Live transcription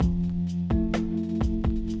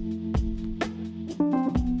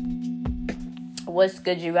What's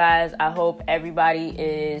good, you guys? I hope everybody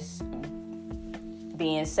is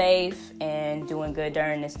being safe and doing good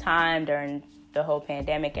during this time, during the whole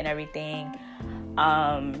pandemic and everything.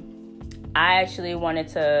 I actually wanted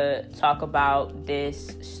to talk about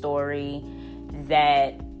this story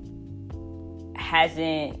that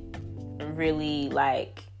hasn't really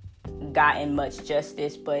gotten much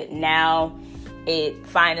justice, but now it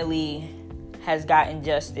finally has gotten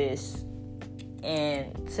justice.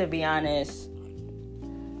 And to be honest,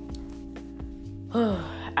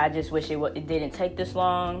 I just wish it didn't take this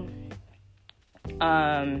long.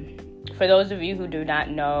 For those of you who do not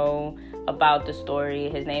know about the story,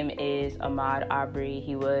 his name is Ahmaud Arbery.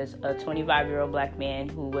 He was a 25-year-old black man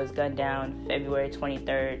who was gunned down February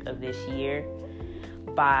 23rd of this year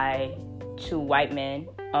by two white men.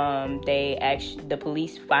 The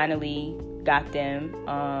police finally got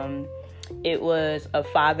them. It was a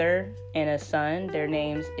father and a son. Their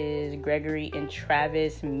names is Gregory and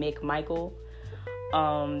Travis McMichael.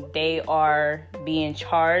 They are being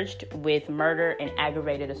charged with murder and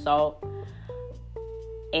aggravated assault.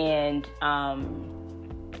 And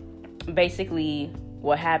basically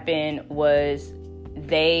what happened was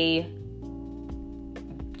they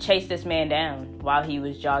chased this man down while he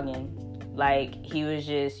was jogging. He was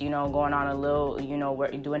just, going on a little,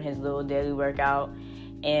 doing his little daily workout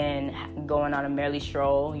and going on a merry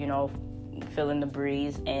stroll, feeling the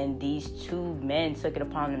breeze. And these two men took it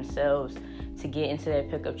upon themselves to get into their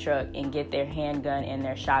pickup truck and get their handgun and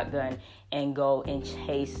their shotgun and go and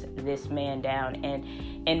chase this man down. And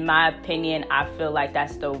in my opinion, I feel like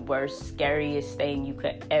that's the worst, scariest thing you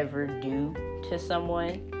could ever do to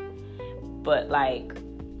someone. But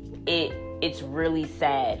it's really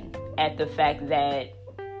sad at the fact that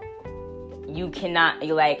you cannot,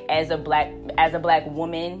 as a black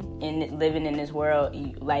woman living in this world,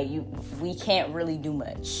 we can't really do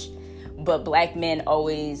much. But black men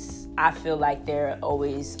always, I feel like they're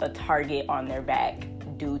always a target on their back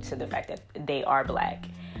due to the fact that they are black.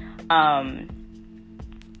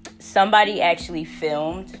 Somebody actually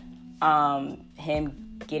filmed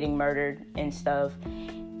him getting murdered and stuff,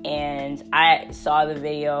 and I saw the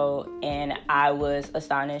video and I was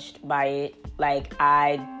astonished by it.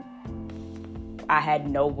 I had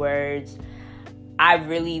no words. I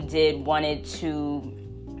really did wanted to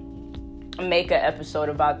make an episode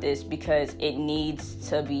about this because it needs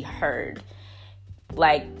to be heard.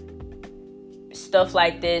 Stuff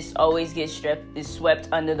like this always gets swept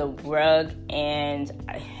under the rug, and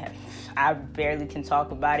I barely can talk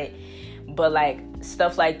about it, but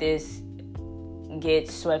stuff like this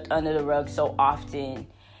gets swept under the rug so often,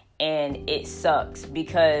 and it sucks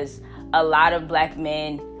because a lot of black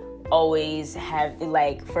men always have,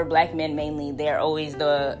 for black men mainly, they're always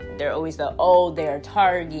the they're a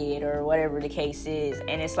target or whatever the case is.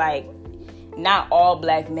 And it's not all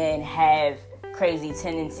black men have crazy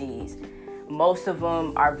tendencies. Most of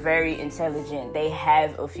them are very intelligent. They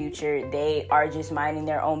have a future. They are just minding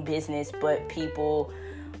their own business, but people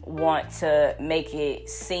want to make it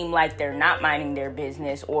seem like they're not minding their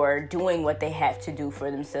business or doing what they have to do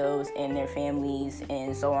for themselves and their families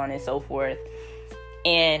and so on and so forth.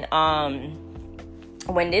 And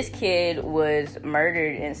when this kid was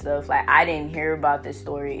murdered and stuff, I didn't hear about this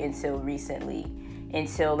story until recently,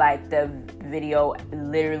 until the video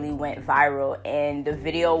literally went viral. And the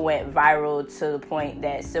video went viral to the point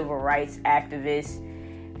that civil rights activists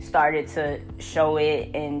started to show it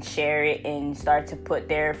and share it and start to put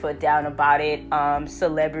their foot down about it.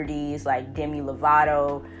 Celebrities like Demi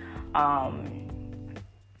Lovato,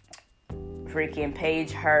 freaking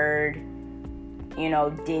Paige Heard,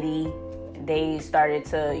 Diddy, they started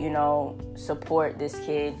to, support this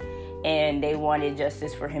kid, and they wanted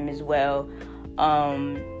justice for him as well.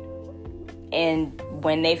 And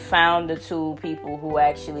when they found the two people who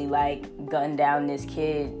actually gunned down this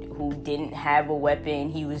kid who didn't have a weapon,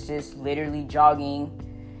 he was just literally jogging,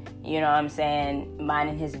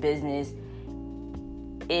 minding his business.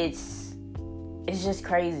 It's just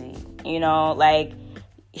crazy,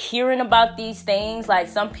 hearing about these things.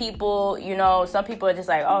 Some people are just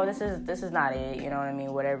oh, this is not it,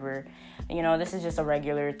 whatever, this is just a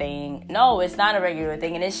regular thing. No, it's not a regular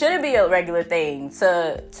thing, and it shouldn't be a regular thing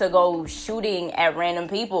to go shooting at random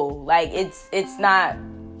people. It's not,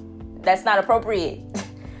 that's not appropriate.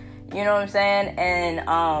 You know what I'm saying?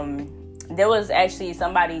 And there was actually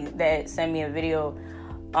somebody that sent me a video,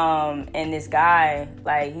 and this guy,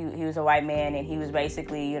 he was a white man, and he was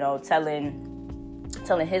basically,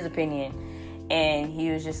 telling his opinion, and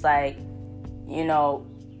he was just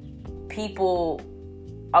people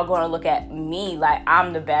are going to look at me like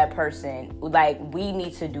I'm the bad person. We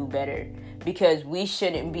need to do better, because we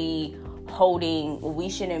shouldn't be we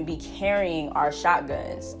shouldn't be carrying our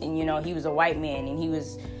shotguns. And, you know, he was a white man, and he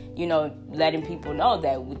was, you know, letting people know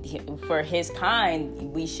that for his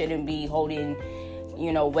kind, we shouldn't be holding,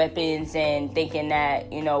 you know, weapons and thinking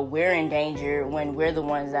that, you know, we're in danger when we're the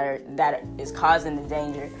ones that is causing the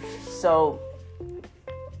danger. So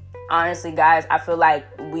honestly, guys, I feel like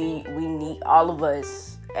we need, all of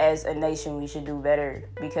us as a nation, we should do better,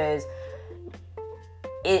 because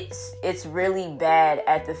it's really bad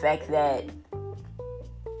at the fact that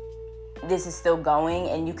this is still going,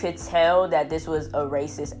 and you could tell that this was a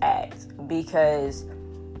racist act, because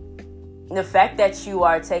the fact that you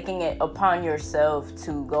are taking it upon yourself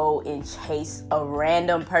to go and chase a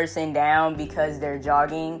random person down because they're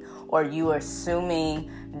jogging, or you are assuming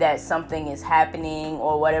that something is happening,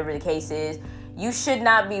 or whatever the case is, you should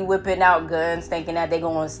not be whipping out guns thinking that they're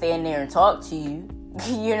going to stand there and talk to you.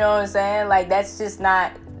 You know what I'm saying? Like, that's just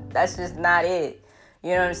not it.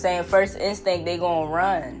 You know what I'm saying? First instinct, they going to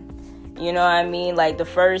run. You know what I mean? Like, the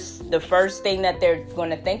first thing that they're going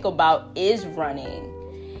to think about is running.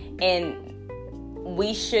 And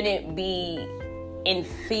we shouldn't be in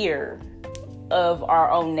fear of our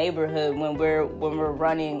own neighborhood when we're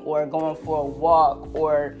running, or going for a walk,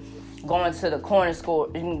 or going to the corner store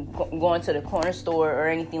or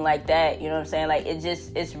anything like that. You know what I'm saying? Like,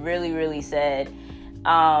 it's really, really sad.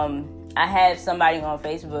 I had somebody on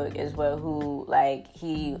Facebook as well who, like,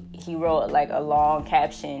 he wrote like a long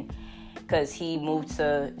caption, because he moved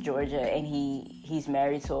to Georgia, and he's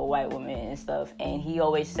married to a white woman and stuff, and he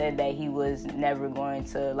always said that he was never going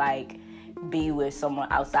to, like, be with someone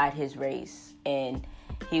outside his race. And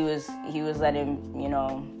he was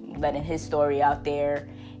letting his story out there,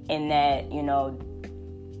 and that, you know,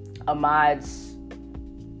 Ahmaud's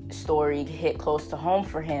story hit close to home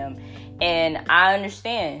for him. And I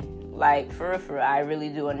understand, like, for real, I really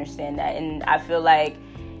do understand that. And I feel like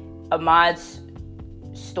Ahmaud's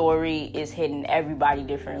story is hitting everybody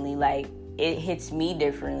differently. Like, it hits me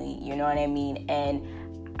differently, you know what I mean? And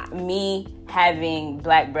me having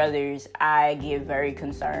black brothers, I get very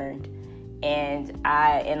concerned, and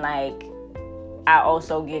I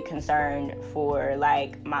also get concerned for,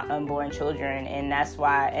 like, my unborn children. And that's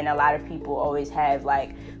why, and a lot of people always have,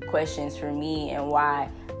 like, questions for me, and why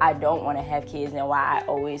I don't want to have kids, and why I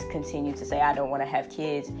always continue to say I don't want to have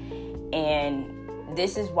kids. And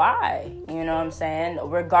this is why, you know what I'm saying?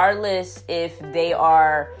 Regardless if they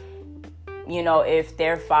are, you know, if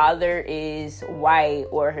their father is white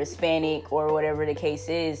or Hispanic or whatever the case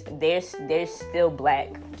is, they're still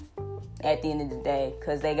black at the end of the day,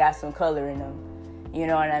 because they got some color in them. You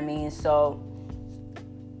know what I mean? So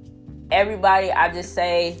everybody, I just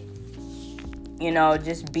say, you know,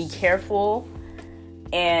 just be careful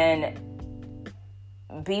and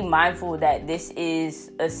be mindful that this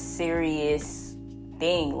is a serious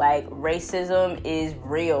thing. Like, racism is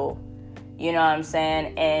real. You know what I'm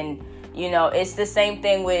saying? And, you know, it's the same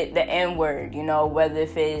thing with the N-word, you know, whether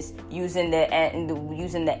if it's using the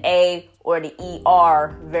A or the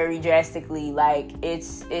ER very drastically. Like,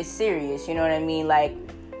 it's serious, you know what I mean? Like,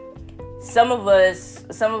 some of us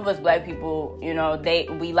black people, you know,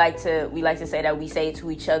 we like to say that we say it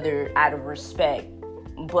to each other out of respect,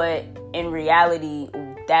 but in reality,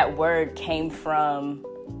 that word came from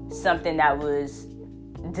something that was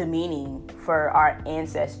demeaning for our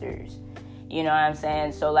ancestors. You know what I'm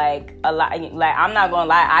saying? So, like, I'm not gonna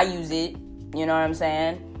lie, I use it, you know what I'm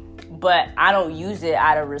saying? But I don't use it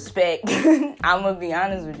out of respect. I'm gonna be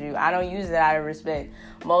honest with you. I don't use it out of respect.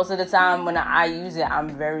 Most of the time when I use it, I'm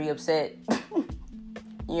very upset.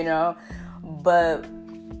 You know? But,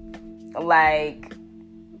 like,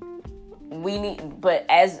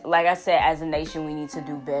 like I said, as a nation, we need to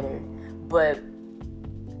do better. But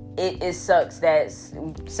it sucks that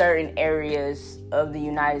certain areas of the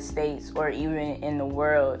United States, or even in the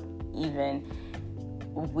world, even,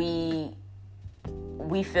 we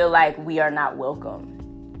feel like we are not welcome.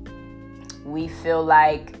 We feel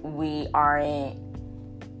like we aren't,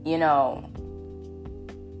 you know,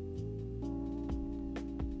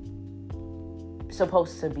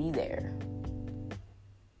 supposed to be there.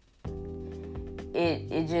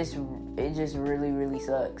 It just really, really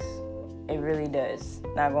sucks. It really does.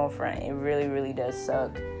 Not gonna front. It really, really does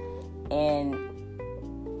suck. And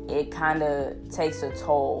it kind of takes a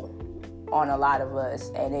toll on a lot of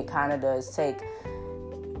us. And it kind of does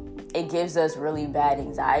it gives us really bad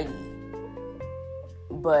anxiety.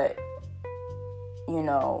 But, you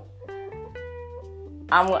know,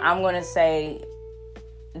 I'm going to say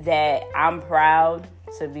that I'm proud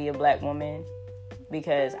to be a black woman,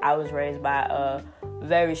 because I was raised by a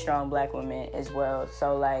very strong black woman as well.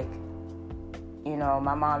 So, like, You know,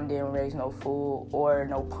 my mom didn't raise no fool or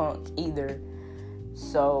no punk either.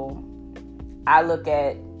 So I look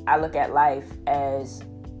at life as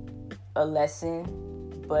a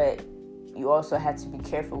lesson, but you also have to be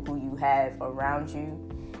careful who you have around you.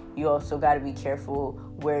 You also got to be careful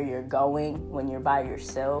where you're going when you're by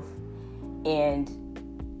yourself. And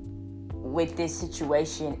with this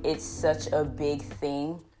situation, it's such a big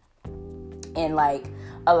thing. And like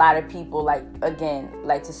a lot of people, like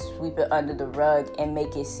to sweep it under the rug and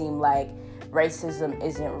make it seem like racism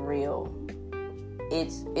isn't real.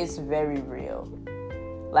 It's very real.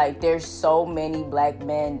 Like, there's so many black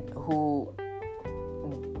men who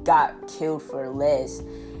got killed for less.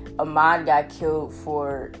 Ahmaud got killed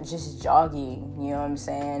for just jogging, you know what I'm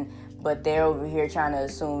saying? But they're over here trying to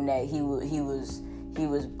assume that he was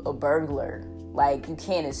a burglar. Like, you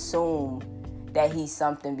can't assume that he's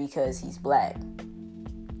something because he's black.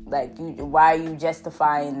 Like, why are you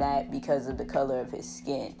justifying that because of the color of his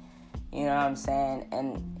skin? You know what I'm saying?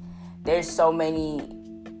 And there's so many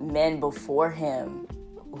men before him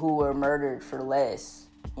who were murdered for less.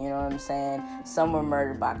 You know what I'm saying? Some were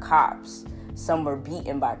murdered by cops. Some were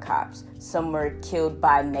beaten by cops. Some were killed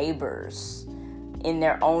by neighbors in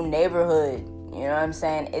their own neighborhood. You know what I'm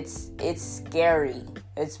saying? It's scary.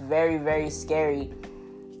 It's very, very scary.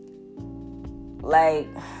 Like,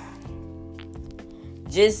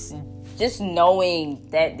 just knowing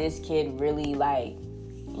that this kid really, like,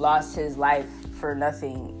 lost his life for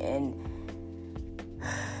nothing, and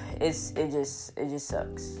it just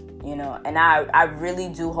sucks, you know. And I really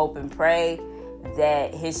do hope and pray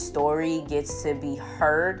that his story gets to be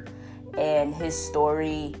heard and his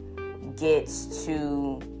story gets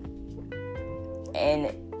to,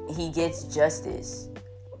 and he gets justice,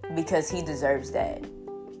 because he deserves that.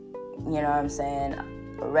 You know what I'm saying?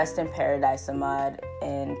 Rest in paradise, Ahmaud,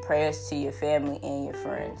 and prayers to your family and your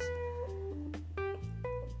friends.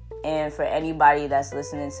 And for anybody that's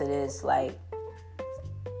listening to this, like,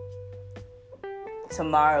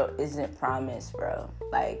 tomorrow isn't promised, bro.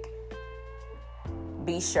 Like,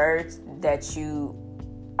 be sure that you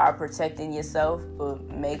are protecting yourself, but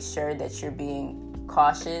make sure that you're being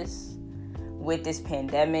cautious with this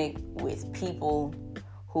pandemic, with people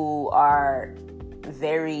who are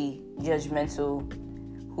very judgmental,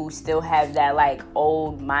 who still have that, like,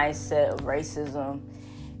 old mindset of racism.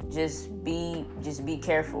 Just be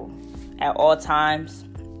careful at all times.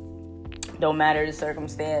 Don't matter the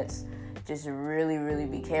circumstance. Just really, really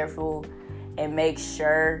be careful, and make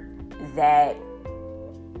sure that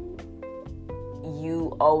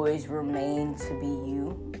you always remain to be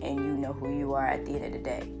you, and you know who you are at the end of the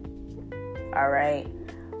day. All right?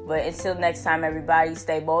 But until next time, everybody,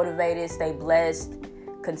 stay motivated, stay blessed,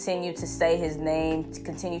 continue to say his name,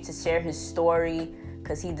 continue to share his story,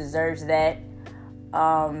 because he deserves that.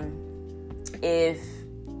 If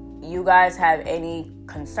you guys have any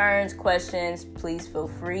concerns, questions, please feel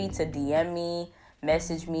free to DM me,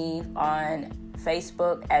 message me on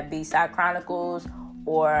Facebook at B-Side Chronicles,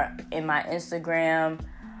 or in my Instagram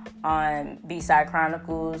on B-Side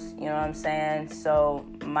Chronicles. You know what I'm saying? So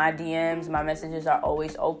my DMs, my messages are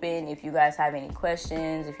always open. If you guys have any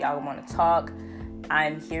questions, if y'all want to talk,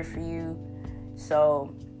 I'm here for you.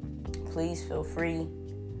 So please feel free.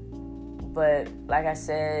 But like I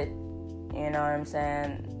said, you know what I'm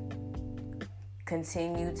saying,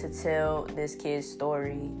 continue to tell this kid's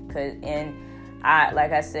story, and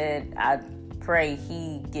I pray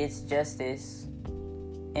he gets justice,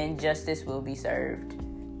 and justice will be served.